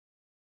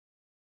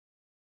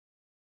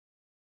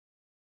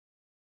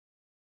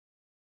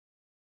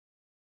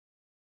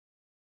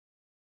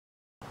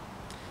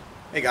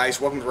Hey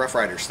guys, welcome to Rough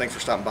Riders. Thanks for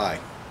stopping by.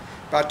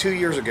 About 2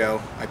 years ago,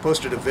 I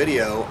posted a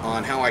video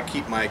on how I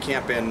keep my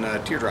camp-in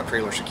teardrop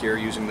trailer secure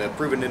using the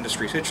Proven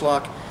Industries hitch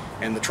lock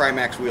and the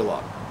Trimax wheel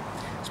lock.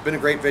 It's been a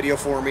great video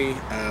for me,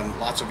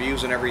 lots of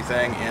views and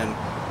everything, and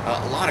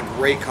a lot of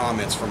great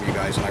comments from you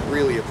guys, and I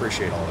really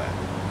appreciate all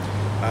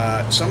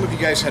that. Some of you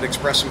guys had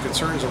expressed some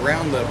concerns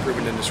around the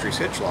Proven Industries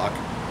hitch lock,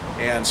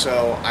 and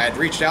so I had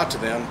reached out to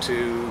them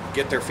to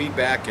get their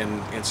feedback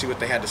and see what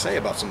they had to say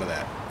about some of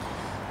that.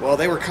 Well,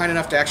 they were kind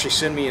enough to actually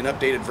send me an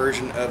updated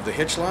version of the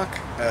hitch lock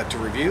to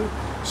review,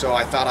 so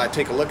I thought I'd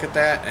take a look at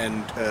that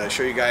and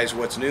show you guys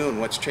what's new and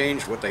what's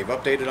changed, what they've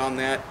updated on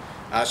that.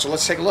 So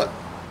let's take a look.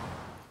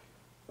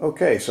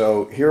 Okay,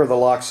 so here are the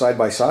locks side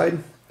by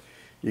side.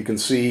 You can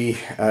see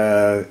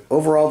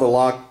overall the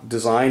lock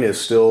design is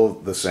still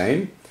the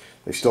same.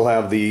 They still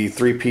have the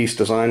three-piece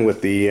design with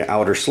the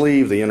outer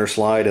sleeve, the inner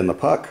slide, and the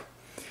puck.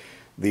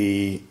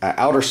 The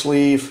outer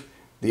sleeve,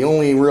 the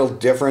only real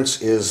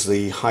difference is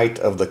the height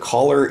of the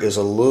collar is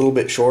a little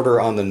bit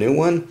shorter on the new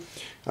one,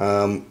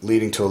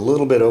 leading to a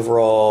little bit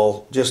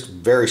overall, just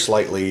very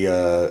slightly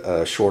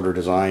shorter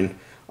design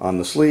on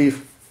the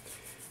sleeve.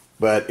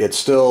 But it's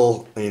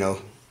still,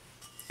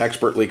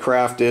 expertly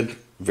crafted,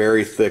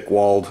 very thick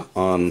walled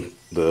on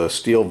the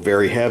steel,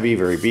 very heavy,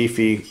 very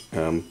beefy,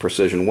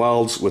 precision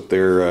welds with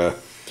their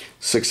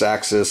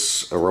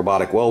 6-axis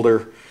robotic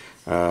welder.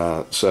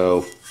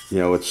 So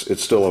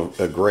it's still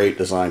a great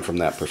design from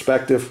that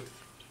perspective.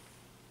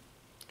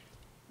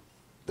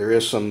 There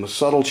is some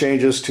subtle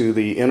changes to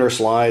the inner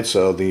slide.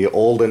 So the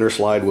old inner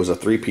slide was a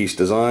three-piece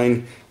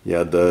design. You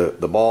had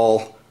the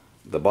ball,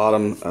 the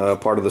bottom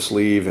part of the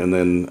sleeve, and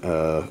then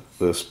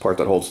this part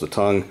that holds the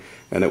tongue,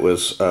 and it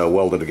was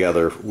welded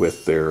together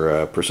with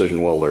their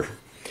precision welder.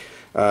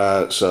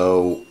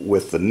 So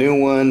with the new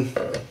one,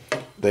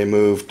 they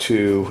moved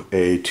to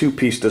a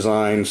two-piece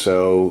design.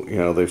 So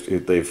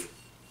they've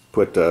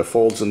put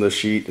folds in the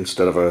sheet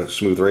instead of a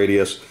smooth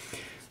radius.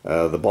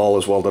 The ball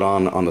is welded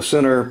on the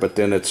center, but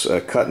then it's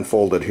cut and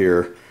folded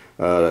here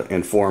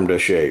and formed a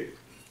shape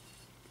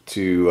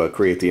to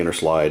create the inner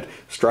slide.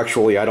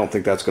 Structurally, I don't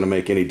think that's going to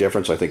make any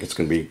difference. I think it's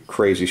going to be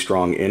crazy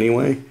strong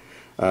anyway.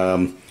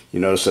 You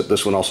notice that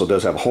this one also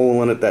does have a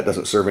hole in it. That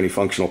doesn't serve any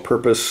functional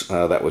purpose.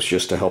 That was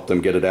just to help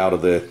them get it out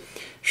of the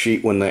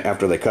sheet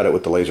after they cut it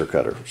with the laser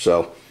cutter.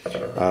 So,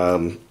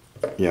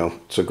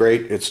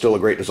 it's still a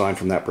great design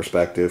from that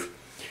perspective.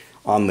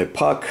 On the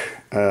puck,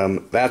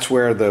 that's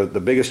where the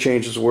biggest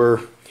changes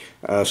were.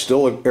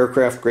 Still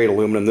aircraft grade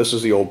aluminum. This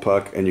is the old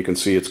puck, and you can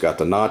see it's got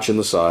the notch in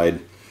the side.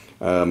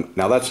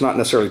 Now that's not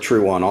necessarily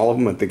true on all of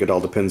them. I think it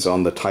all depends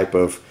on the type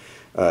of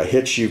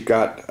hitch you've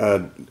got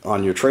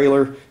on your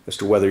trailer as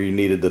to whether you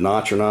needed the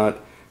notch or not.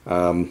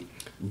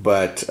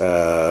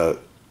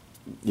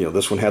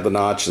 This one had the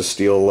notch, the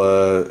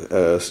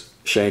steel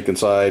shank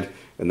inside,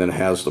 and then it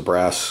has the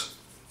brass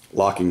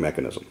locking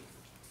mechanism.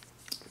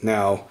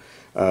 Now,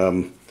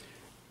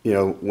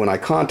 when I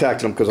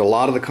contacted them, because a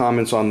lot of the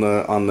comments on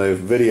the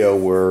video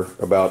were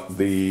about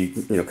the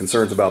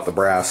concerns about the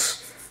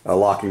brass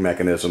locking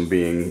mechanism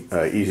being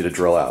easy to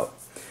drill out.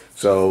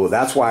 So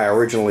that's why I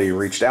originally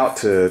reached out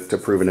to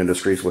Proven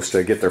Industries, was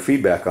to get their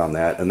feedback on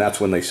that, and that's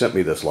when they sent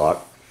me this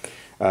lock.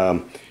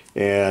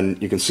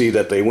 And you can see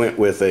that they went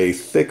with a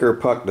thicker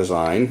puck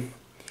design.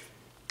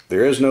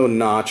 There is no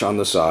notch on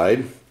the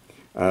side,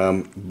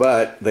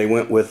 but they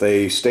went with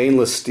a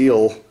stainless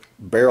steel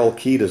barrel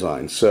key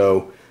design.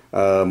 So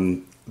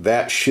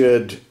that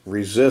should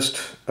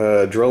resist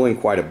drilling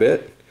quite a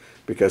bit,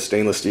 because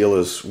stainless steel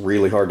is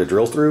really hard to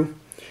drill through.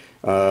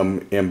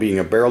 And being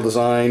a barrel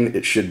design,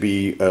 it should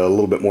be a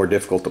little bit more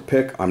difficult to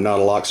pick. I'm not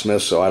a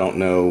locksmith, so I don't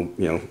know,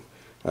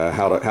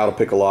 how to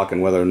pick a lock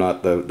and whether or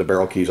not the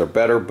barrel keys are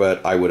better,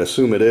 but I would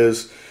assume it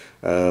is,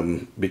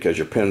 because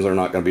your pins are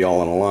not going to be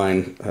all in a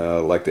line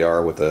like they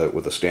are with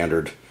a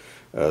standard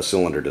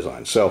cylinder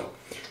design. So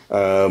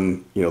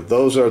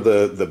those are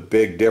the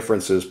big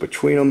differences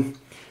between them.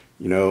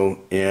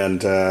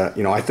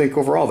 I think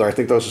overall I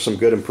think those are some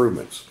good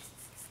improvements.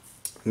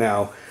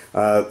 Now,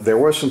 there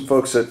were some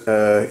folks that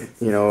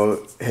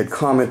had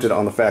commented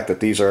on the fact that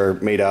these are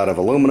made out of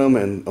aluminum,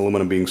 and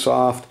aluminum being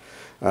soft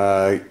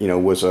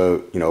was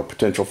a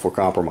potential for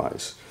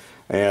compromise.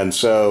 And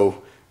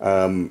so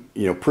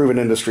Proven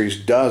Industries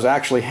does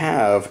actually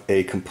have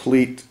a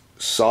complete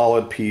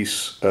solid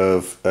piece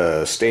of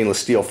stainless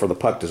steel for the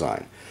puck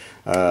design.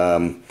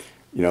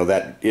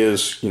 That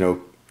is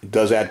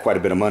does add quite a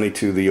bit of money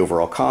to the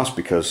overall cost,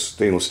 because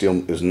stainless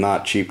steel is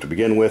not cheap to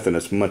begin with, and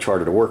it's much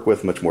harder to work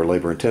with, much more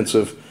labor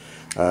intensive.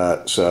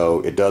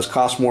 So it does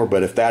cost more,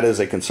 but if that is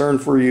a concern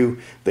for you,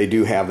 they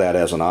do have that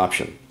as an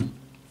option.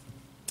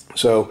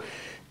 So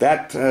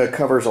that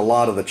covers a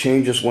lot of the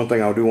changes. One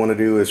thing I do want to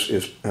do is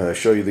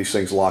show you these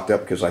things locked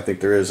up, because I think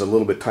there is a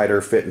little bit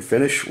tighter fit and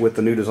finish with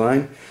the new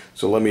design.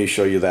 So let me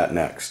show you that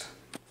next.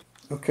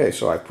 Okay,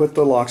 so I put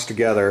the locks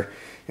together,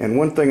 and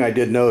one thing I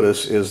did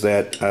notice is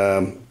that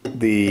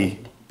the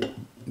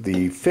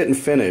fit and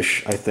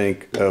finish, I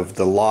think, of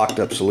the locked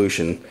up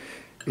solution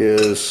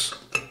is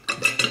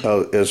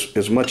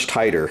much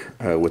tighter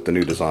with the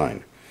new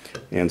design.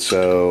 and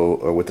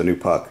so with the new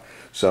puck.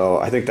 So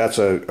I think that's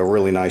a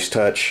really nice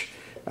touch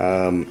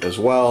as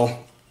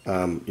well.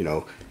 You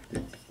know,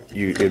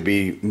 it'd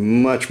be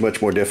much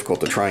more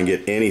difficult to try and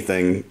get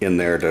anything in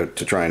there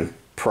to try and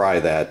pry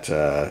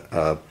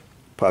that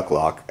puck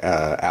lock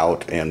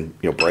out and,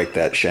 you know, break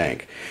that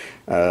shank.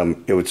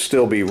 It would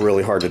still be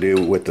really hard to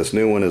do with this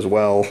new one as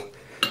well,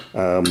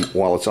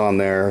 while it's on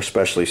there,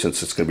 especially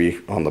since it's going to be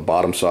on the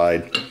bottom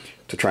side.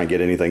 To try and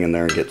get anything in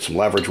there and get some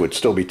leverage would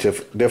still be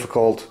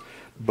difficult,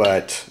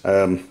 but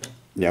you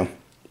know,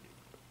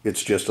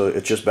 it's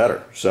just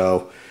better.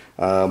 So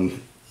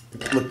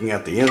looking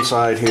at the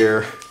inside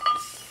here,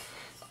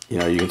 you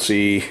know, you can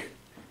see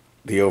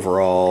the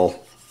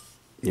overall,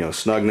 you know,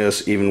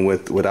 snugness. Even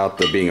without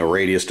the being a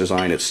radius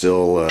design, it's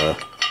still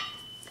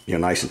you know,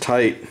 nice and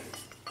tight.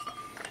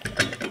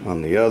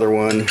 On the other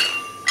one,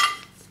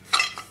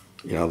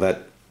 you know,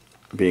 that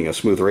being a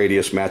smooth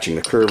radius matching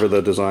the curve of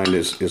the design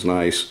is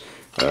nice.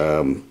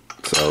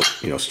 So,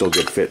 you know, still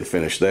good fit and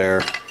finish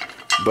there.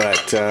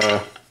 But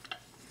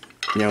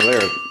you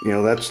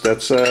know, that's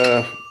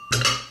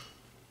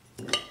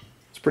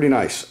it's pretty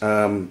nice.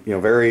 You know,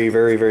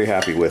 very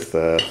happy with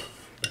the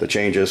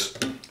changes.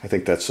 I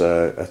think that's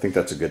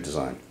a good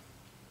design.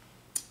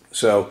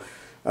 So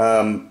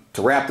to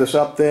wrap this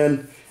up,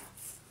 then,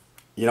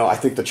 you know, I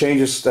think the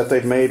changes that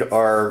they've made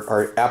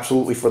are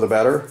absolutely for the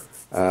better.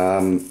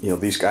 You know,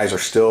 these guys are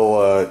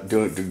still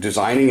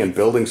designing and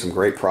building some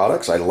great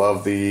products. I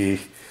love the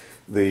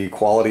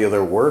quality of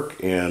their work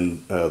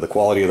and the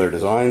quality of their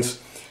designs.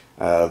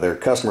 Their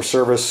customer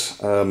service,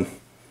 you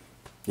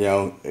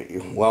know,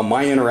 well,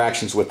 my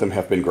interactions with them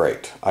have been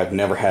great. I've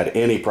never had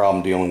any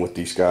problem dealing with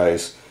these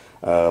guys.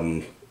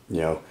 You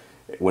know,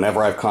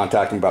 whenever I've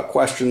contacted them about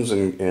questions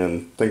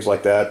and things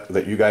like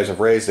that you guys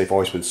have raised, they've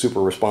always been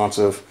super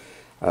responsive.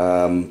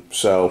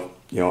 So,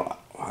 you know,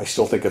 I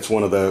still think it's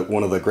one of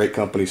the great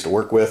companies to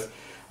work with.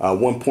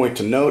 One point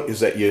to note is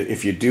that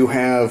if you do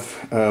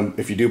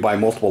buy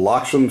multiple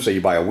locks from them, say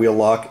you buy a wheel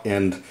lock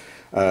and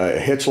a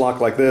hitch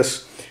lock like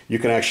this, you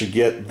can actually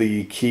get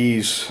the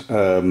keys.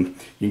 You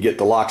can get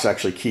the locks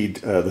actually keyed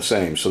the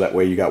same, so that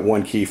way you got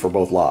one key for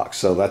both locks.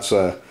 So that's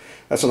a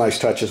nice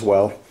touch as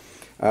well.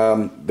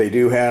 They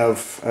do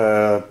have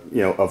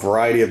you know, a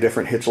variety of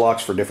different hitch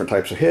locks for different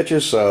types of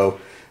hitches. So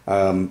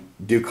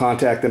do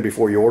contact them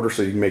before you order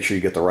so you can make sure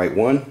you get the right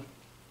one.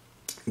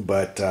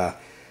 But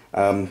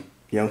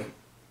you know,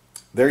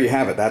 there you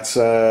have it.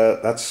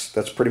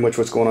 That's pretty much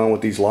what's going on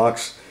with these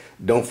locks.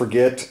 Don't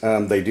forget,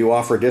 they do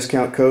offer a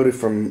discount code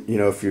from, you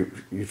know,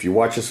 if you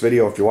watch this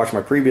video, if you watch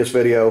my previous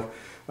video,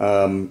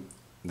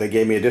 they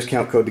gave me a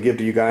discount code to give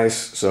to you guys.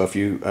 So if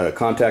you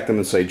contact them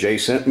and say Jay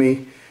sent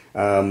me,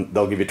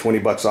 they'll give you 20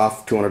 bucks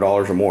off,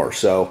 $200 or more.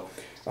 So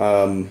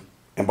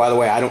and by the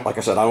way, like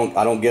I said,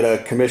 I don't get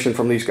a commission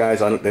from these guys.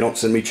 They don't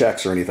send me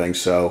checks or anything.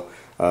 So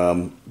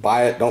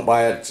buy it, don't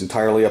buy it, it's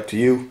entirely up to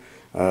you.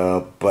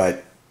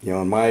 But you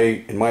know, in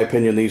my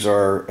opinion,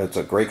 it's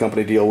a great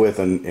company to deal with,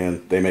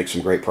 and they make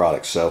some great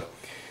products. So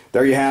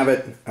there you have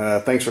it.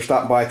 Thanks for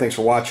stopping by. Thanks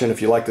for watching.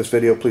 If you like this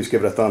video, please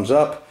give it a thumbs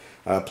up.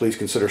 Please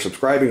consider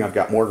subscribing. I've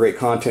got more great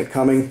content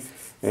coming,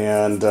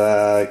 and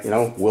you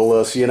know,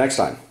 we'll see you next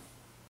time.